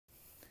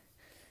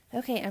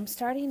Okay, I'm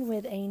starting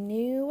with a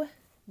new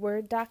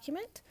Word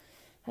document.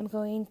 I'm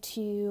going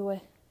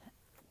to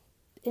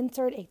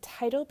insert a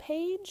title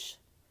page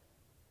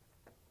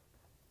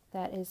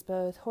that is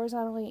both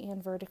horizontally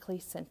and vertically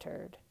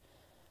centered.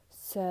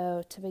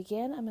 So to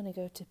begin, I'm going to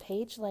go to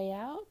Page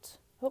Layout.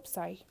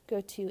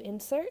 Go to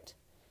Insert.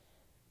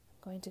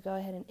 I'm going to go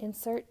ahead and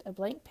insert a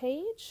blank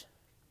page.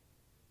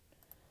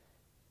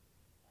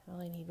 I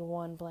only need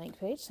one blank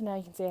page, so now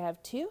you can see I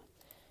have two.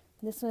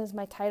 This one is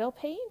my title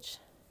page.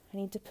 I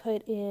need to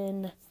put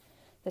in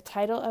the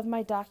title of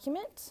my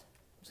document.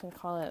 I'm just going to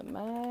call it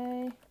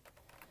My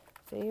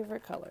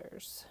Favorite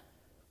Colors.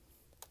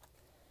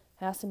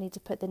 I also need to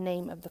put the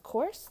name of the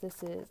course.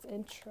 This is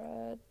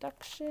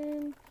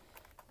Introduction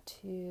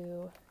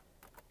to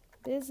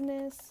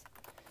Business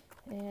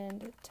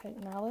and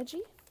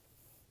Technology.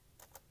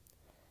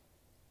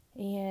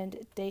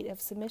 And date of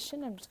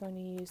submission, I'm just going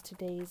to use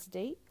today's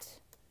date.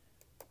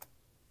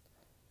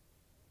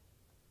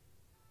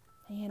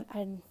 And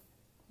I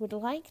would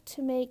like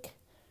to make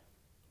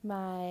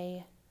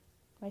my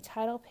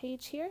title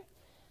page here.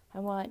 I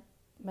want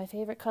my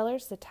favorite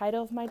colors, the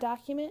title of my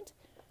document,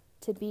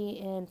 to be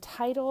in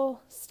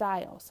title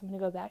style. So I'm going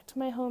to go back to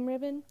my home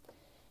ribbon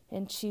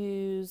and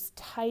choose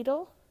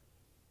title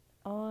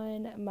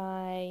on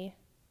my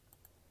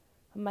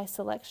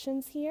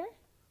selections here.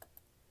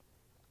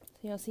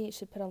 So you'll see it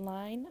should put a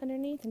line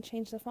underneath and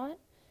change the font.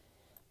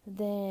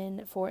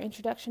 Then for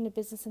Introduction to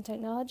Business and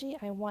Technology,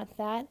 I want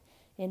that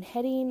in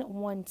heading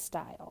 1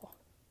 style.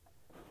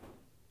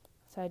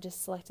 So I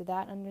just selected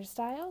that under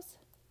styles.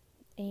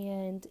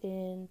 And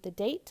in the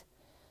date,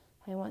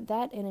 I want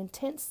that in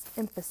intense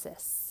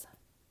emphasis.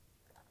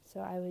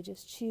 So I would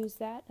just choose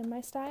that in my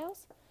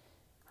styles.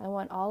 I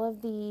want all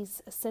of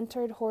these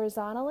centered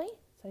horizontally.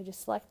 So I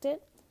just select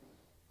it,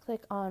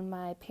 click on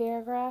my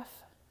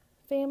paragraph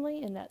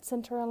family and that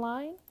center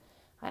align.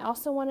 I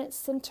also want it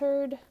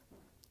centered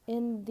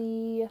in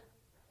the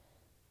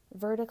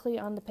vertically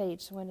on the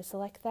page. So I'm going to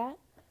select that,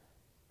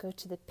 go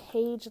to the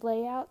Page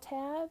Layout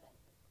tab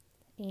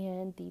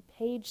and the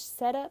Page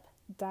Setup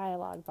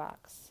dialog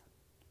box.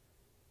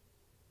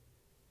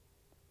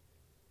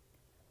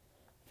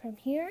 From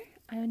here,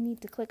 I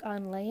need to click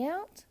on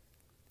Layout,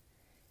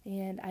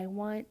 and I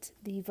want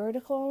the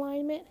vertical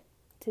alignment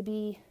to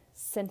be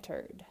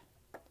centered.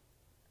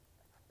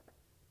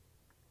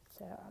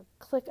 So I'll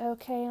click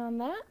OK on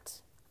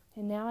that,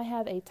 and now I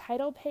have a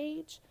title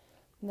page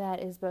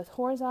that is both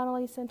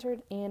horizontally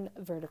centered and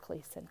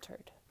vertically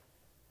centered.